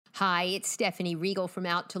Hi, it's Stephanie Riegel from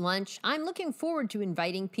Out to Lunch. I'm looking forward to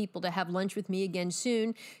inviting people to have lunch with me again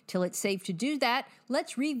soon. Till it's safe to do that,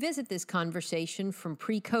 let's revisit this conversation from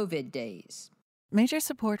pre-COVID days. Major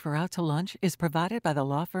support for Out to Lunch is provided by the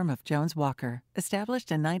law firm of Jones Walker,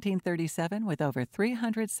 established in 1937 with over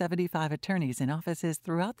 375 attorneys in offices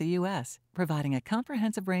throughout the U.S., providing a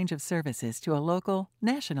comprehensive range of services to a local,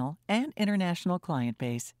 national, and international client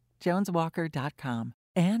base. JonesWalker.com.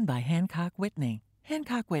 And by Hancock Whitney.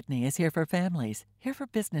 Hancock Whitney is here for families, here for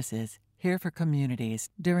businesses, here for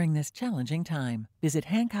communities during this challenging time. Visit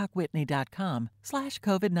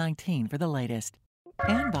HancockWhitney.com/COVID-19 for the latest.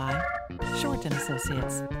 And by Shorten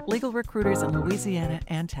Associates, legal recruiters in Louisiana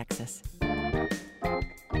and Texas.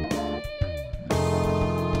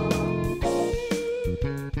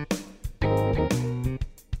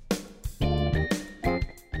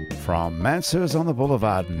 From Mansur's on the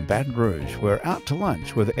Boulevard in Baton Rouge, we're out to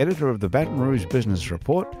lunch with editor of the Baton Rouge Business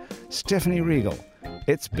Report, Stephanie Riegel.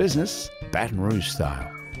 It's business Baton Rouge style.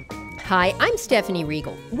 Hi, I'm Stephanie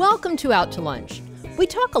Riegel. Welcome to Out to Lunch. We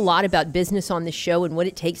talk a lot about business on this show and what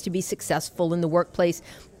it takes to be successful in the workplace.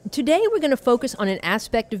 Today, we're going to focus on an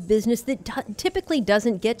aspect of business that typically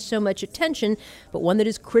doesn't get so much attention, but one that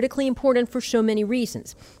is critically important for so many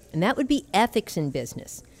reasons, and that would be ethics in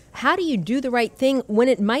business. How do you do the right thing when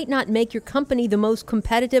it might not make your company the most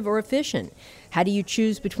competitive or efficient? How do you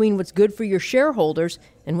choose between what's good for your shareholders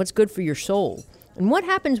and what's good for your soul? And what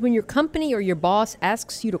happens when your company or your boss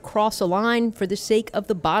asks you to cross a line for the sake of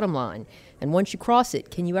the bottom line? And once you cross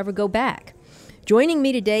it, can you ever go back? Joining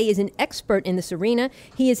me today is an expert in this arena.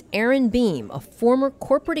 He is Aaron Beam, a former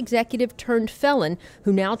corporate executive turned felon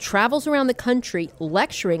who now travels around the country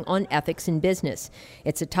lecturing on ethics in business.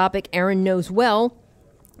 It's a topic Aaron knows well.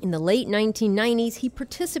 In the late 1990s, he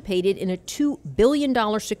participated in a $2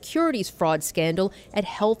 billion securities fraud scandal at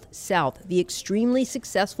Health South, the extremely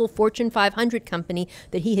successful Fortune 500 company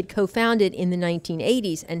that he had co-founded in the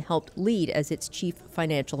 1980s and helped lead as its chief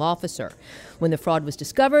financial officer. When the fraud was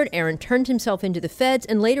discovered, Aaron turned himself into the feds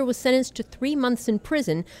and later was sentenced to 3 months in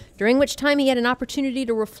prison, during which time he had an opportunity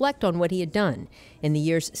to reflect on what he had done. In the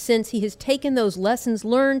years since, he has taken those lessons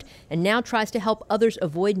learned and now tries to help others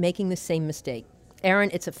avoid making the same mistake.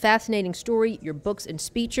 Aaron, it's a fascinating story. Your books and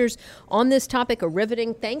speeches on this topic are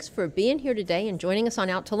riveting. Thanks for being here today and joining us on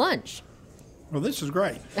Out to Lunch. Well, this is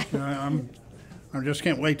great. I just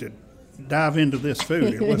can't wait to dive into this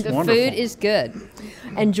food. It looks wonderful. The food is good.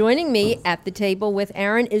 And joining me at the table with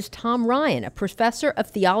Aaron is Tom Ryan, a professor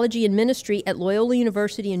of theology and ministry at Loyola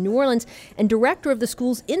University in New Orleans and director of the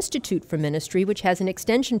school's Institute for Ministry, which has an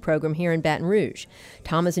extension program here in Baton Rouge.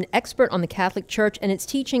 Tom is an expert on the Catholic Church and its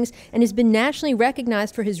teachings and has been nationally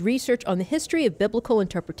recognized for his research on the history of biblical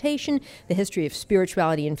interpretation, the history of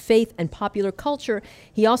spirituality and faith, and popular culture.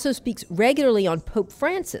 He also speaks regularly on Pope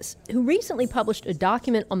Francis, who recently published a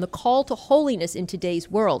document on the call to holiness in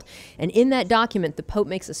today's world. And in that document, the Pope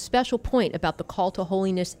makes a special point about the call to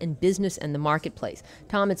holiness in business and the marketplace.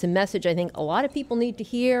 Tom, it's a message I think a lot of people need to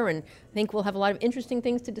hear, and I think we'll have a lot of interesting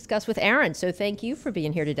things to discuss with Aaron. So thank you for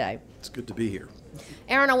being here today. It's good to be here.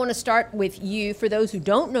 Aaron, I want to start with you. For those who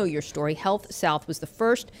don't know your story, Health South was the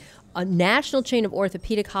first a national chain of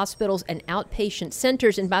orthopedic hospitals and outpatient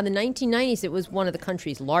centers, and by the 1990s, it was one of the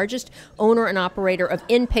country's largest owner and operator of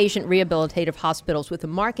inpatient rehabilitative hospitals with a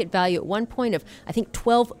market value at one point of, I think,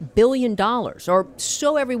 $12 billion, or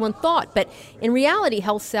so everyone thought. But in reality,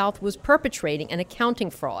 Health South was perpetrating an accounting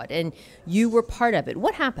fraud, and you were part of it.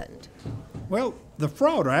 What happened? Well, the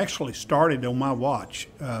fraud actually started on my watch.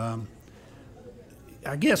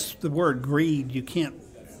 I guess the word greed, you can't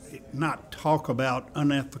not talk about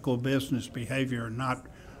unethical business behavior and not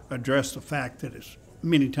address the fact that it's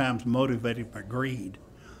many times motivated by greed.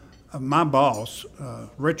 My boss,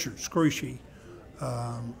 Richard Scrushy,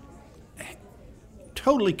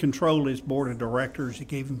 totally controlled his board of directors. He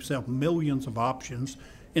gave himself millions of options,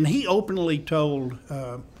 and he openly told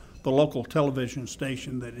the local television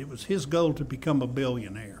station that it was his goal to become a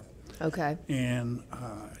billionaire. Okay. And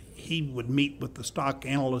he would meet with the stock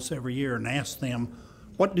analysts every year and ask them,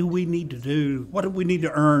 what do we need to do? What do we need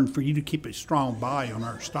to earn for you to keep a strong buy on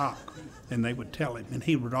our stock? And they would tell him, and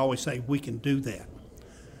he would always say, we can do that.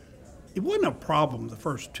 It wasn't a problem the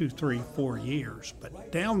first 2, 3, 4 years,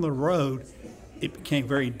 but down the road, it became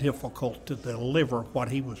very difficult to deliver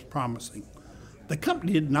what he was promising. The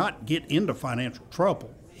company did not get into financial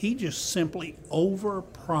trouble. He just simply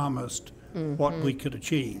overpromised what we could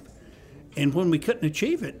achieve. And when we couldn't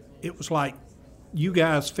achieve it, it was like, you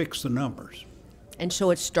guys fix the numbers. And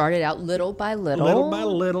so it started out little by little. Little by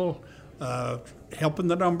little, helping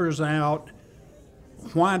the numbers out.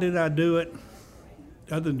 Why did I do it?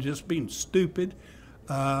 Other than just being stupid,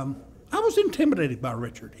 I was intimidated by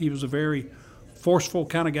Richard. He was a very forceful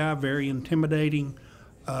kind of guy, very intimidating.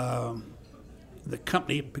 The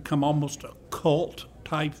company had become almost a cult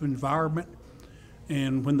type environment.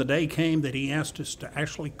 And when the day came that he asked us to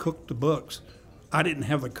actually cook the books, I didn't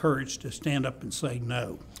have the courage to stand up and say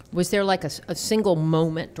no. Was there like a single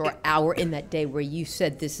moment or hour in that day where you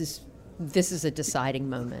said, this is a deciding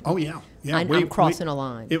moment? Oh, yeah. I'm crossing a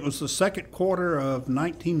line. It was the second quarter of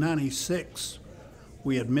 1996.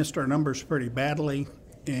 We had missed our numbers pretty badly,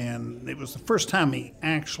 and it was the first time he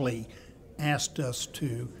actually asked us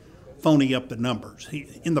to phony up the numbers.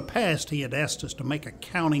 In the past, he had asked us to make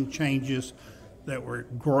accounting changes that were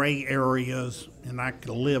gray areas, and I could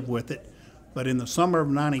live with it. But in the summer of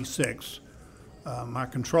 96, my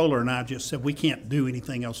controller and I just said, we can't do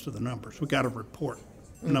anything else to the numbers. We got to report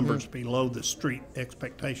numbers below the street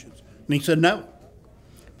expectations. And he said no.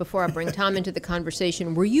 Before I bring Tom into the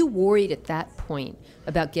conversation, were you worried at that point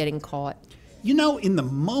about getting caught? You know, in the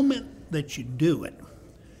moment that you do it,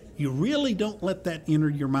 you really don't let that enter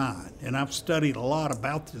your mind. And I've studied a lot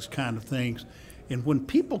about this kind of things. And when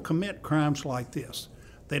people commit crimes like this,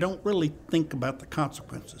 they don't really think about the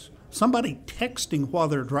consequences. Somebody texting while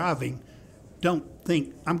they're driving, don't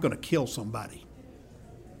think, I'm going to kill somebody.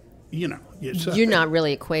 You know. You're not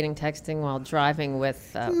really equating texting while driving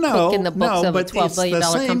with Cook in the books of a $12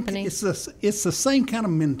 billion company? It's the same kind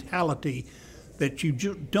of mentality that you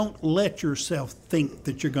don't let yourself think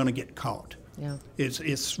that you're going to get caught. Yeah. It's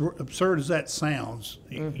absurd as that sounds,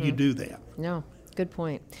 you do that. No. Good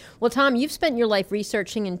point. Well, Tom, you've spent your life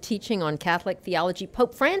researching and teaching on Catholic theology.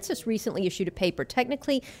 Pope Francis recently issued a paper,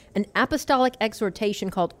 technically an apostolic exhortation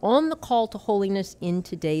called On the Call to Holiness in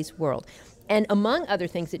Today's World. And among other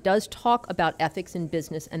things, it does talk about ethics in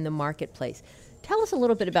business and the marketplace. Tell us a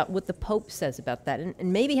little bit about what the Pope says about that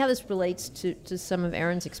and maybe how this relates to some of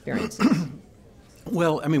Aaron's experiences.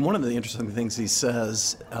 Well, I mean, one of the interesting things he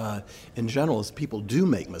says in general is people do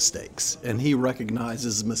make mistakes, and he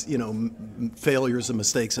recognizes, failures and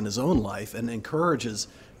mistakes in his own life, and encourages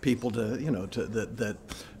people to, that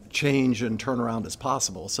change and turn around is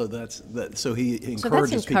possible. So So he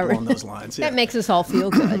encourages people on those lines. That makes us all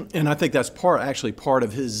feel good. And I think that's part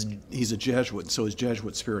of his. He's a Jesuit, so his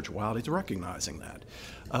Jesuit spirituality is recognizing that.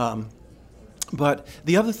 But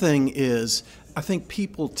the other thing is, I think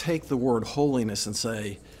people take the word holiness and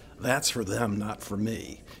say, that's for them, not for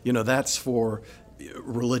me. That's for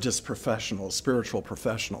religious professionals, spiritual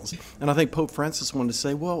professionals. And I think Pope Francis wanted to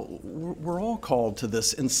say, well, we're all called to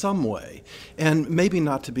this in some way. And maybe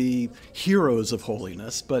not to be heroes of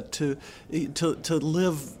holiness, but to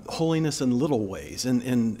live holiness in little ways,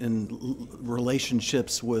 in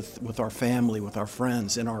relationships with our family, with our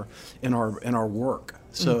friends, in our work.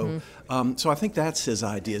 So, so I think that's his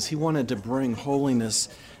ideas. He wanted to bring holiness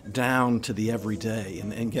down to the everyday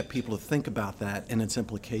and get people to think about that and its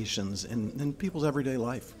implications in people's everyday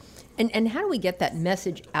life. And how do we get that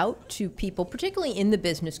message out to people, particularly in the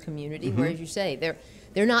business community, where, as you say,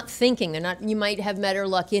 they're not thinking, you might have better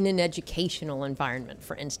luck in an educational environment,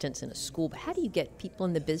 for instance, in a school, but how do you get people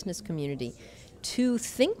in the business community to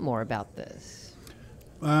think more about this?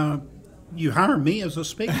 You hire me as a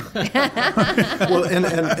speaker. Well,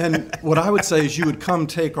 and what I would say is you would come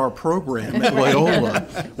take our program at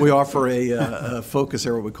Loyola. We offer a focus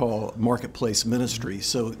area, what we call marketplace ministry,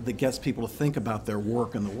 so that gets people to think about their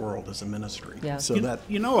work in the world as a ministry. Yeah. So a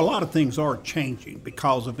lot of things are changing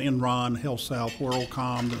because of Enron, HealthSouth,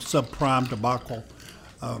 WorldCom, the subprime debacle.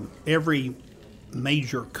 Every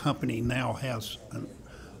major company now has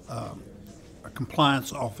a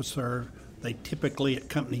compliance officer. They typically at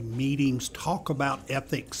company meetings talk about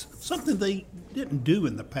ethics, something they didn't do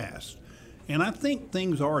in the past. And I think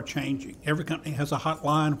things are changing. Every company has a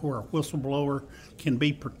hotline where a whistleblower can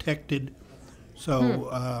be protected.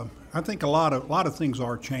 So I think a lot of things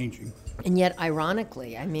are changing. And yet,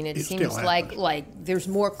 ironically, I mean, it seems like there's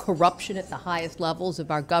more corruption at the highest levels of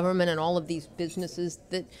our government and all of these businesses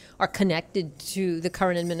that are connected to the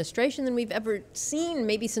current administration than we've ever seen,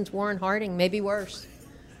 maybe since Warren Harding, maybe worse.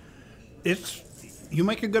 You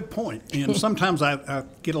make a good point, and sometimes I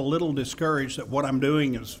get a little discouraged that what I'm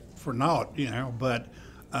doing is for naught, but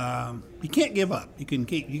you can't give up.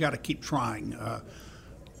 You got to keep trying.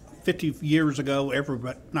 50 years ago,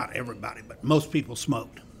 not everybody, but most people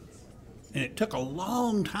smoked. And it took a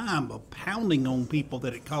long time of pounding on people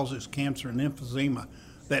that it causes cancer and emphysema,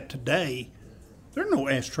 that today, there are no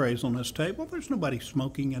ashtrays on this table. There's nobody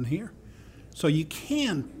smoking in here. So you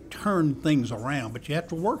can turn things around, but you have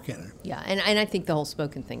to work at it. Yeah, and I think the whole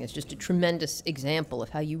smoking thing is just a tremendous example of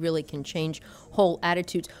how you really can change whole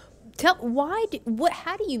attitudes. How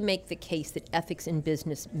do you make the case that ethics in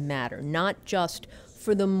business matter, not just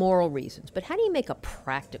for the moral reasons, but how do you make a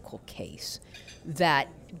practical case that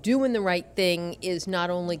doing the right thing is not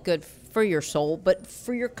only good for your soul, but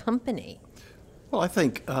for your company? Well, I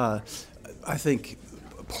think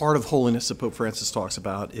part of holiness that Pope Francis talks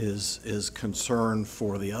about is concern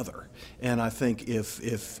for the other. And I think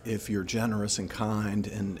if you're generous and kind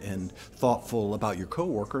and thoughtful about your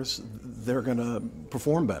coworkers, they're going to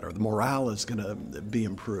perform better. The morale is going to be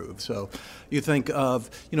improved. So you think of,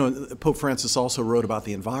 Pope Francis also wrote about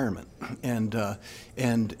the environment, and I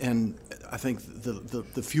think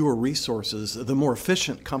the fewer resources, the more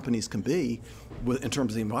efficient companies can be in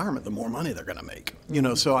terms of the environment, the more money they're going to make.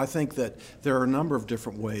 So I think that there are a number of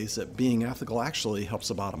different ways that being ethical actually helps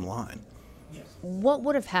the bottom line. What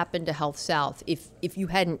would have happened to Health South if you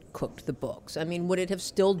hadn't cooked the books? I mean, would it have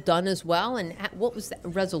still done as well? And what was the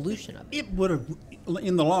resolution of it? It would have,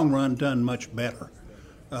 in the long run, done much better.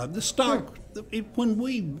 The stock, when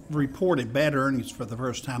we reported bad earnings for the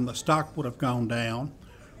first time, the stock would have gone down.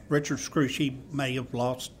 Richard Scrushy may have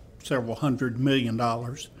lost several $100 million,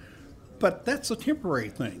 but that's a temporary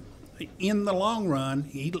thing. In the long run,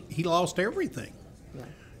 he lost everything. Right.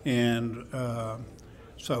 And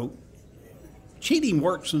so cheating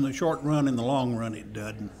works in the short run. In the long run, it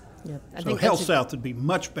doesn't. Yep. So Health South would be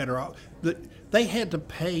much better off. They had to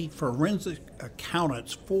pay forensic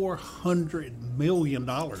accountants $400 million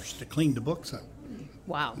to clean the books up.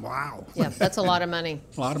 Wow. Yeah, that's a lot of money.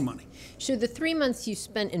 A lot of money. So the 3 months you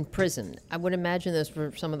spent in prison, I would imagine those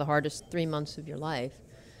were some of the hardest 3 months of your life.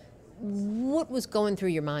 What was going through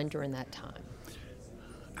your mind during that time?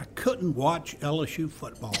 I couldn't watch LSU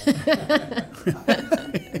football.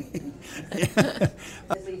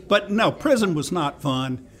 But no, prison was not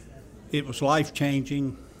fun. It was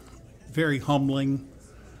life-changing, very humbling.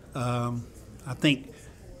 I think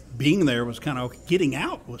being there was kind of, getting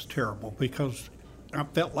out was terrible because I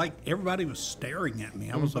felt like everybody was staring at me.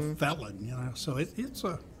 I was a felon, so it's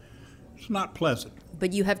not pleasant.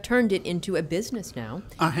 But you have turned it into a business now.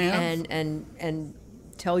 I have. And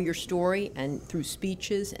tell your story and through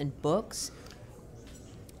speeches and books.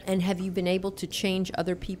 And have you been able to change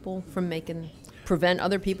other people prevent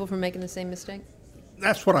other people from making the same mistake?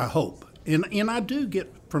 That's what I hope. And I do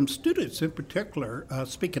get from students in particular,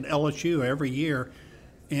 speak at LSU every year,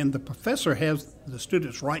 and the professor has the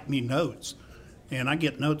students write me notes. And I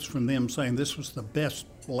get notes from them saying this was the best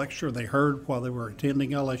lecture they heard while they were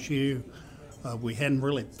attending LSU. We hadn't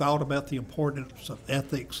really thought about the importance of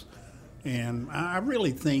ethics. And I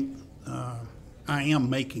really think I am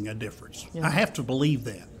making a difference. Yeah. I have to believe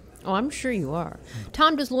that. Oh, I'm sure you are.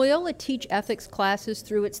 Tom, does Loyola teach ethics classes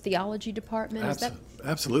through its theology department?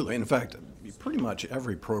 Absolutely. In fact, pretty much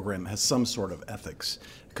every program has some sort of ethics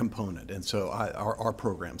component, and so our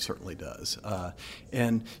program certainly does.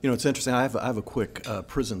 And it's interesting. I have a quick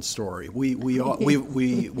prison story. We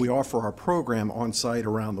offer our program on site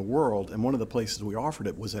around the world, and one of the places we offered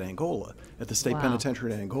it was at Angola, at the state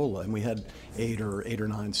penitentiary in Angola, and we had eight or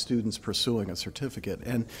nine students pursuing a certificate,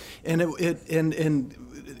 and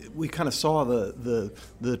we kind of saw the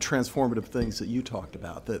transformative things that you talked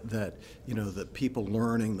about, that people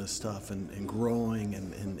learning this stuff and growing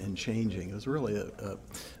and changing. It was really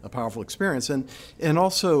a powerful experience, and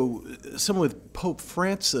also someone with Pope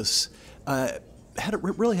Francis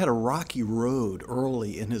really had a rocky road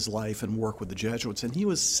early in his life and work with the Jesuits, and he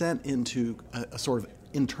was sent into a sort of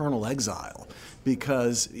internal exile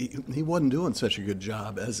because he wasn't doing such a good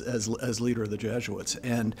job as leader of the Jesuits,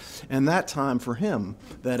 and that time for him,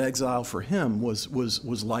 that exile for him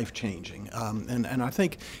was life changing, and I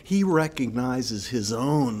think he recognizes his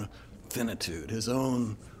own finitude, his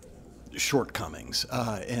own shortcomings,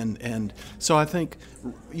 and so I think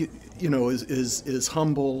is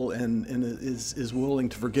humble and is willing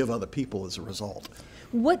to forgive other people as a result.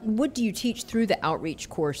 What do you teach through the outreach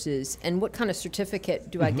courses, and what kind of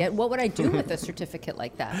certificate do I get? What would I do with a certificate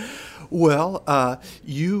like that? Well,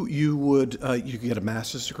 you could get a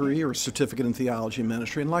master's degree or a certificate in theology and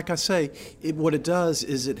ministry, and like I say, what it does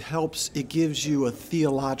is it gives you a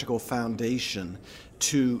theological foundation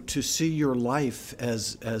to see your life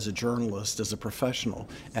as a journalist, as a professional,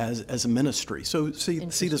 as a ministry. So see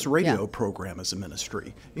this radio program as a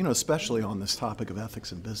ministry, especially on this topic of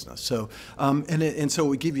ethics in business. So and so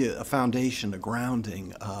we give you a foundation, a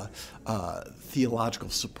grounding, theological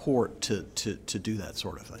support to do that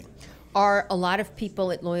sort of thing. Are a lot of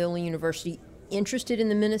people at Loyola University interested in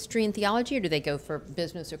the ministry and theology, or do they go for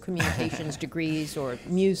business or communications degrees or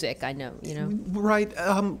music? I know, Right.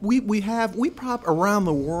 Around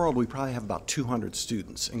the world, we probably have about 200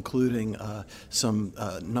 students, including some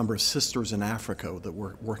number of sisters in Africa that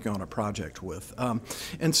we're working on a project with.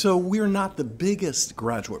 And so we're not the biggest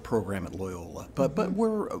graduate program at Loyola, but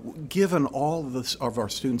we're, given all of our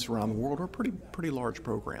students around the world, we're a pretty large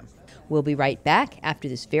program. We'll be right back after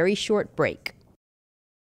this very short break.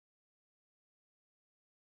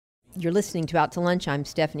 You're listening to Out to Lunch. I'm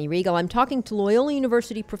Stephanie Riegel. I'm talking to Loyola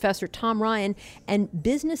University professor Tom Ryan and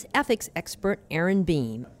business ethics expert Aaron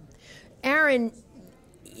Beam. Aaron,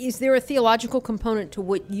 is there a theological component to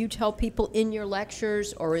what you tell people in your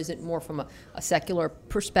lectures, or is it more from a secular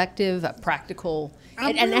perspective, a practical?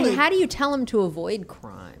 And how do you tell them to avoid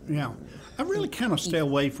crime? Yeah, I really kind of stay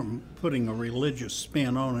away from putting a religious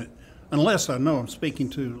spin on it, unless I know I'm speaking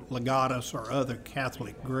to Legatus or other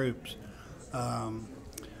Catholic groups.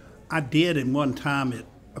 I did in one time at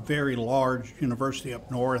a very large university up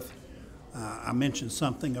north. I mentioned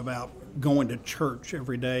something about going to church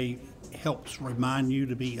every day helps remind you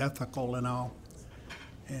to be ethical and all.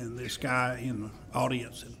 And this guy in the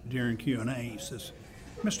audience during Q&A says,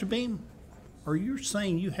 "Mr. Beam, are you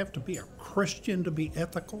saying you have to be a Christian to be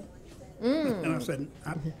ethical?" And I said,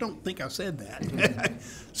 "I don't think I said that."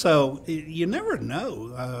 So you never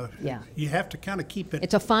know. You have to kind of keep it.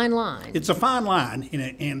 It's a fine line. It's a fine line.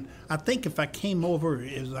 And I think if I came over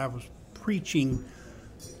as I was preaching,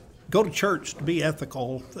 go to church to be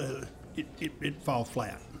ethical, it'd fall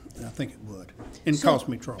flat. I think it would. And cause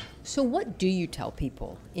me trouble. So what do you tell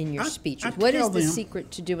people in your speeches? I What is tell the them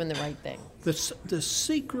secret to doing the right thing? The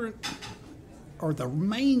secret, or the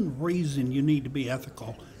main reason you need to be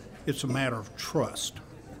ethical, it's a matter of trust.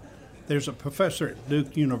 There's a professor at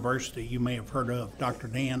Duke University you may have heard of, Dr.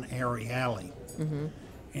 Dan Ariely,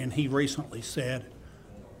 and he recently said,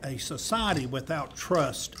 a society without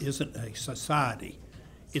trust isn't a society.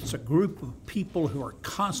 It's a group of people who are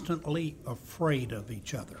constantly afraid of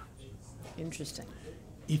each other. Interesting.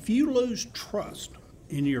 If you lose trust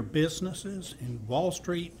in your businesses, in Wall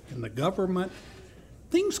Street, in the government,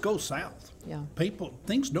 things go south. Yeah.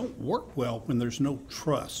 Things don't work well when there's no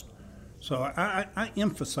trust. So I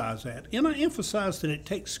emphasize that. And I emphasize that it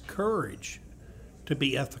takes courage to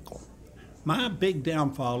be ethical. My big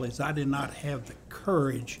downfall is I did not have the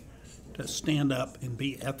courage to stand up and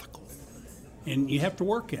be ethical. And you have to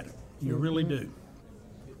work at it. You really do.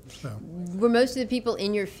 So. Were most of the people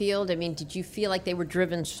in your field, did you feel like they were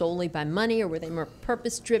driven solely by money, or were they more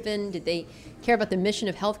purpose-driven? Did they care about the mission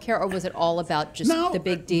of healthcare, or was it all about just the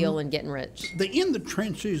big deal and getting rich? The in the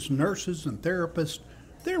trenches nurses and therapists,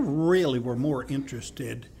 they really were more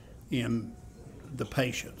interested in the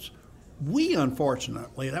patients. We,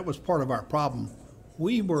 unfortunately, that was part of our problem.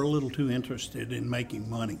 We were a little too interested in making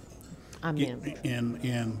money.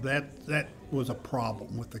 And that was a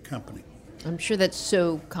problem with the company. I'm sure that's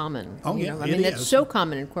so common. Oh, yeah, that's so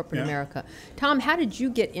common in corporate America. Tom, how did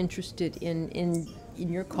you get interested in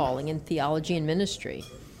your calling in theology and ministry?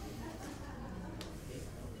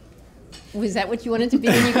 Was that what you wanted to be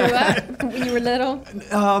when you grew up, when you were little?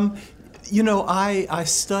 I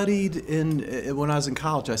studied when I was in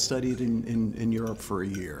college, I studied in Europe for a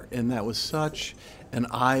year, and that was such an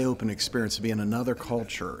eye-opening experience to be in another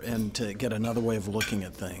culture and to get another way of looking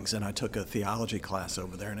at things. And I took a theology class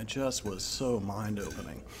over there, and it just was so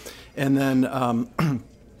mind-opening. And then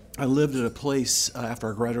I lived at a place after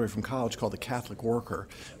I graduated from college called the Catholic Worker,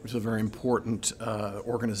 which is a very important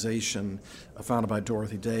organization founded by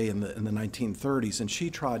Dorothy Day in the 1930s, and she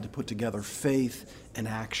tried to put together faith and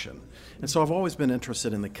action. And so I've always been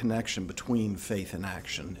interested in the connection between faith and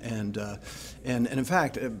action. And in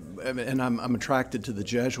fact, I'm attracted to the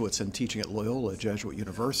Jesuits and teaching at Loyola, Jesuit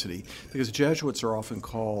University, because Jesuits are often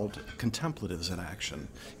called contemplatives in action.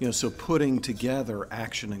 So putting together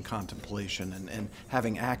action and contemplation and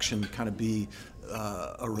having action kind of be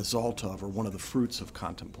a result of, or one of the fruits of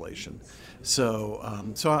contemplation. So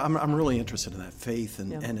I'm really interested in that faith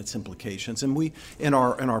and its implications. And we in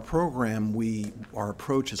our program our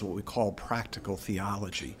approach is what we call practical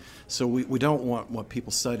theology. So we don't want what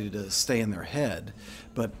people study to stay in their head,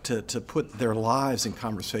 but to put their lives in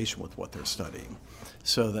conversation with what they're studying.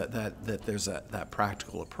 So that there's that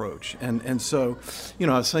practical approach. And so, I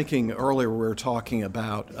was thinking earlier we were talking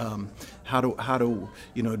about how do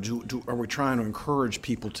are we trying to encourage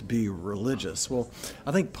people to be religious? Well,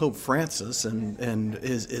 I think Pope Francis and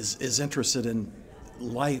is interested in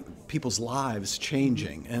people's lives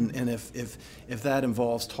changing, and if that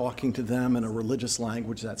involves talking to them in a religious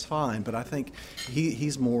language, that's fine. But I think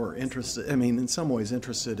he's more interested. I mean, in some ways,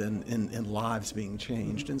 interested in lives being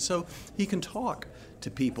changed, and so he can talk to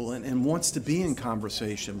people and wants to be in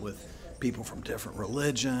conversation with people from different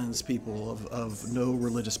religions, people of no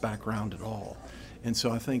religious background at all. And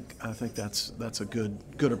so I think that's a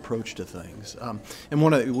good approach to things. And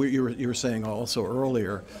one of you were saying also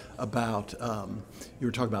earlier about you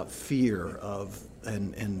were talking about fear of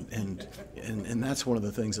and that's one of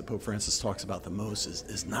the things that Pope Francis talks about the most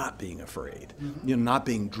is not being afraid, not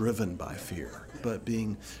being driven by fear, but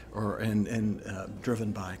being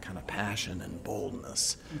driven by kind of passion and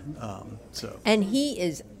boldness. And he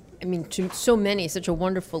is, I mean, to so many, such a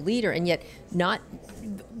wonderful leader, and yet not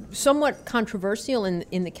somewhat controversial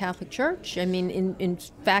in the Catholic Church. I mean, in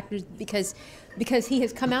fact, because he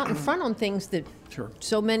has come out in front on things that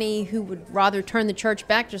so many who would rather turn the church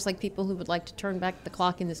back, just like people who would like to turn back the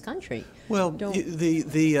clock in this country. Well,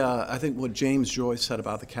 I think what James Joyce said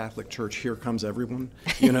about the Catholic Church, here comes everyone,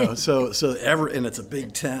 so and it's a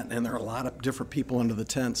big tent, and there are a lot of different people under the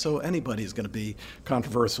tent, so anybody's going to be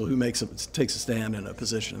controversial who takes a stand in a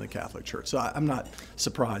position in the Catholic Church. So I'm not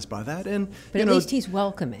surprised by that. But at least he's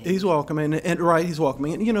welcoming. He's welcoming, he's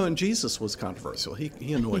welcoming, and Jesus was controversial.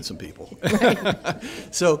 He annoyed some people.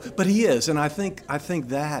 But he is, and I think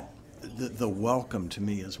that the welcome to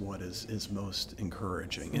me is what is most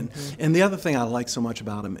encouraging. And the other thing I like so much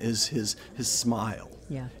about him is his smile.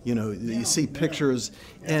 Yeah. You see pictures,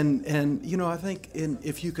 and I think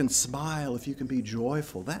if you can smile, if you can be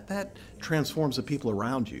joyful, that transforms the people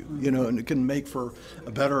around you. And it can make for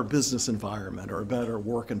a better business environment or a better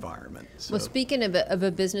work environment. So. Well, speaking of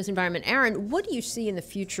a business environment, Aaron, what do you see in the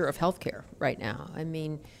future of healthcare right now? I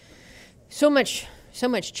mean, so much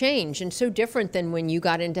change, and so different than when you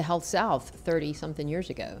got into Health South 30-something years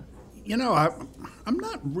ago. I'm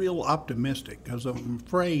not real optimistic, because I'm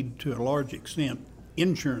afraid to a large extent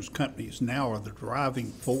insurance companies now are the driving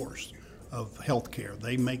force of healthcare.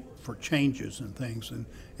 They make for changes and things. And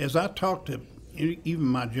as I talk to even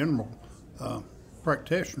my general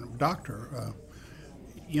practitioner, doctor,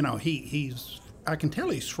 I can tell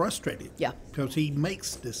he's frustrated. Yeah. Because he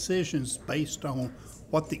makes decisions based on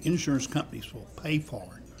what the insurance companies will pay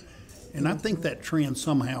for. And I think that trend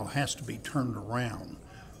somehow has to be turned around,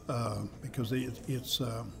 because it's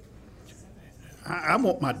I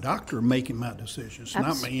want my doctor making my decisions,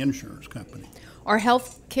 not my insurance company. Are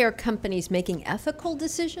healthcare companies making ethical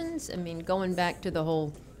decisions? I mean, going back to the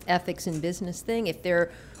whole ethics in business thing, if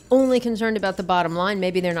they're only concerned about the bottom line,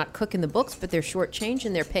 maybe they're not cooking the books, but they're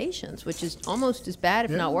shortchanging their patients, which is almost as bad,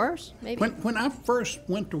 if not worse, maybe. When I first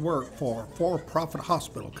went to work for a for-profit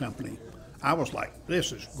hospital company, I was like,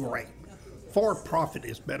 this is great. For-profit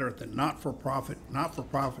is better than not-for-profit.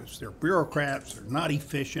 Not-for-profits, they're bureaucrats, they're not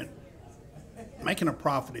efficient. Making a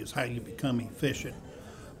profit is how you become efficient.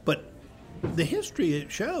 But the history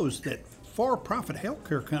shows that for-profit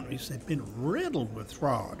healthcare companies have been riddled with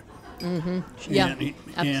fraud. Mm-hmm. Yeah, and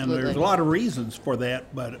absolutely. there's a lot of reasons for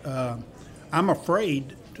that, but I'm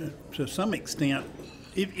afraid to some extent,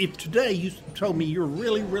 if today you told me you're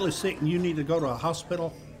really, really sick and you need to go to a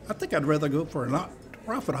hospital, I think I'd rather go for a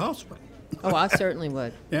not-for-profit hospital. Oh, I certainly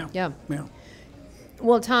would. Yeah.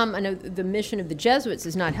 Well, Tom, I know the mission of the Jesuits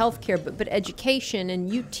is not healthcare, but education,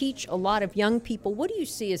 and you teach a lot of young people. What do you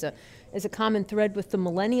see as a common thread with the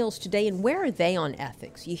millennials today, and where are they on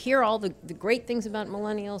ethics? You hear all the great things about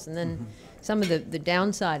millennials, and then some of the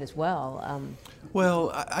downside as well. Well,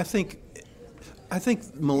 I think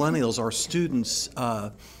millennials, our students,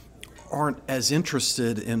 aren't as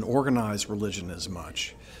interested in organized religion as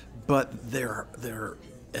much, but they're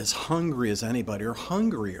as hungry as anybody, or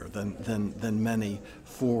hungrier than many,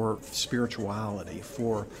 for spirituality,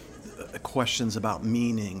 for questions about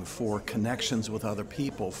meaning, for connections with other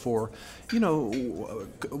people, for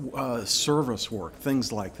service work,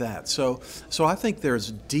 things like that. So I think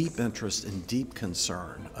there's deep interest and deep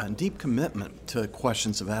concern and deep commitment to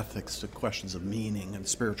questions of ethics, to questions of meaning and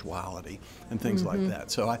spirituality and things like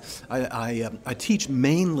that. So I teach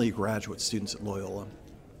mainly graduate students at Loyola.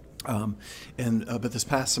 But this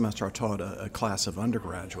past semester I taught a class of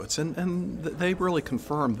undergraduates, and they really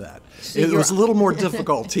confirmed that. It was a little more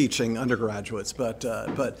difficult teaching undergraduates, but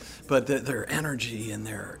their energy and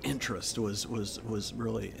their interest was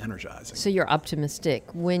really energizing. So you're optimistic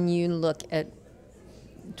when you look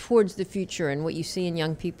towards the future and what you see in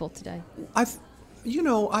young people today? I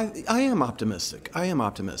am optimistic.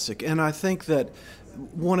 And I think that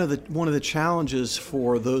one of the challenges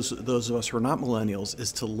for those of us who are not millennials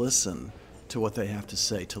is to listen to what they have to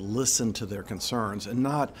say, to listen to their concerns, and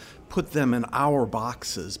not put them in our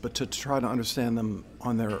boxes, but to try to understand them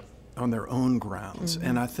on their own grounds.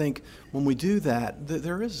 And I think when we do that,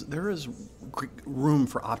 there is room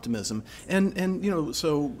for optimism, and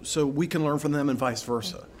so we can learn from them and vice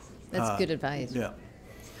versa. That's good advice. Yeah.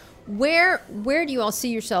 Where do you all see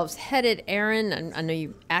yourselves headed, Aaron? I know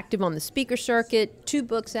you're active on the speaker circuit, 2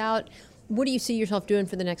 books out. What do you see yourself doing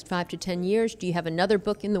for the next 5 to 10 years? Do you have another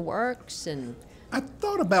book in the works? And I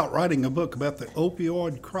thought about writing a book about the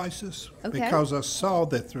opioid crisis because I saw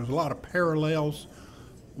that there's a lot of parallels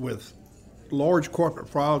with large corporate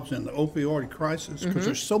frauds and the opioid crisis because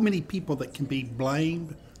there's so many people that can be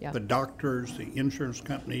blamed, the doctors, the insurance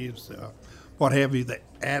companies, what have you, the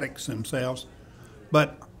addicts themselves.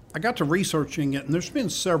 But I got to researching it, and there's been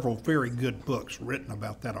several very good books written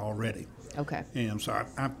about that already. Okay. And so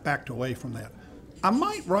I backed away from that. I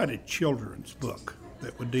might write a children's book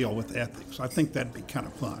that would deal with ethics. I think that'd be kind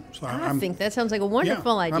of fun. So I think that sounds like a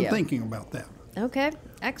wonderful idea. I'm thinking about that. Okay,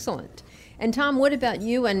 excellent. And Tom, what about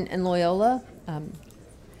you and Loyola?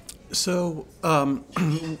 So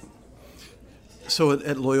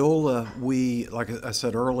at Loyola, we, like I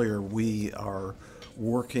said earlier, we are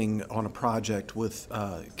working on a project with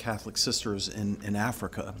Catholic sisters in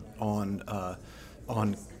Africa on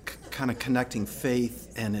kind of connecting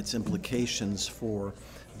faith and its implications for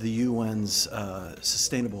the UN's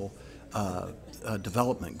sustainable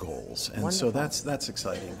development goals, and Wonderful. So that's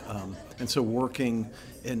exciting. And so working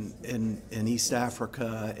in East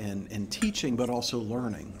Africa and teaching, but also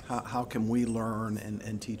learning. How can we learn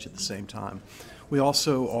and teach at the same time? We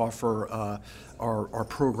also offer our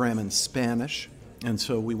program in Spanish, and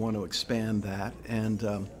so we want to expand that. And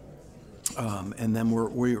then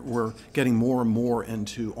we're getting more and more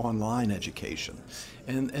into online education,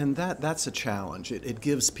 and that's a challenge. It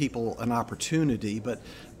gives people an opportunity, but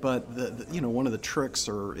one of the tricks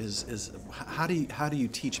is how do you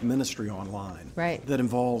teach ministry online, right, that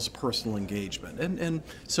involves personal engagement, and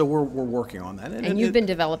so we're working on that. And you've been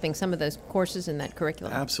developing some of those courses in that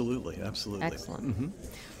curriculum. Absolutely. Excellent. Mm-hmm.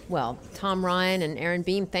 Well, Tom Ryan and Aaron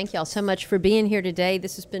Beam, thank you all so much for being here today.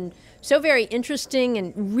 This has been so very interesting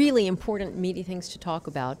and really important, meaty things to talk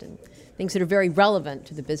about, and things that are very relevant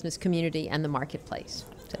to the business community and the marketplace.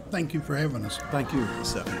 So, thank you for having us. Thank you,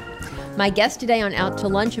 Stephanie. my guests today on Out to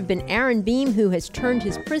Lunch have been Aaron Beam, who has turned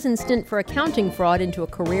his prison stint for accounting fraud into a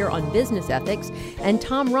career on business ethics, and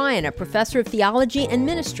Tom Ryan, a professor of theology and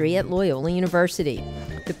ministry at Loyola University.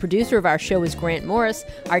 The producer of our show is Grant Morris,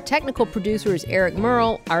 our technical producer is Eric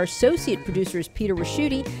Merle, our associate producer is Peter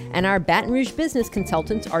Raschuti, and our Baton Rouge business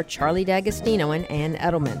consultants are Charlie D'Agostino and Ann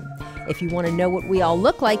Edelman. If you want to know what we all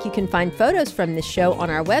look like, you can find photos from this show on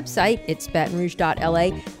our website,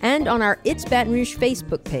 itsbatonrouge.la, and on our It's Baton Rouge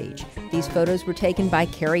Facebook page. These photos were taken by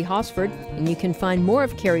Carrie Hosford, and you can find more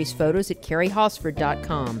of Carrie's photos at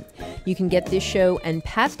carriehosford.com. You can get this show and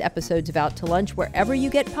past episodes of Out to Lunch wherever you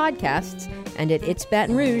get podcasts and at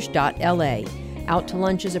itsbatonrouge.la. Out to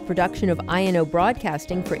Lunch is a production of INO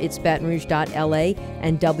Broadcasting for itsbatonrouge.la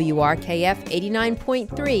and WRKF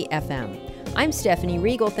 89.3 FM. I'm Stephanie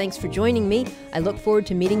Regal. Thanks for joining me. I look forward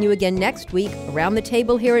to meeting you again next week around the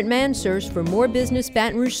table here at Mansur's for more business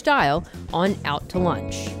Baton Rouge style on Out to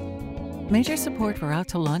Lunch. Major support for Out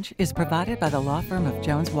to Lunch is provided by the law firm of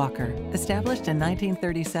Jones Walker, established in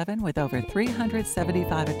 1937 with over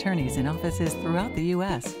 375 attorneys in offices throughout the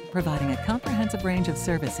U.S., providing a comprehensive range of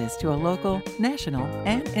services to a local, national,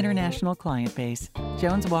 and international client base.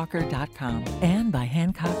 JonesWalker.com. And by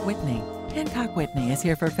Hancock Whitney. Hancock Whitney is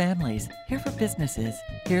here for families, here for businesses,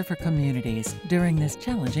 here for communities during this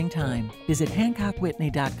challenging time. Visit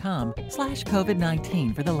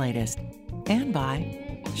HancockWhitney.com/COVID-19 for the latest. And by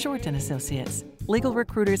Short & Associates, legal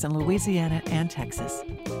recruiters in Louisiana and Texas.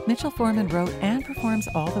 Mitchell Foreman wrote and performs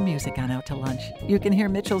all the music on Out to Lunch. You can hear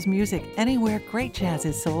Mitchell's music anywhere great jazz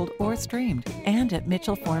is sold or streamed, and at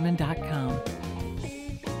MitchellForeman.com.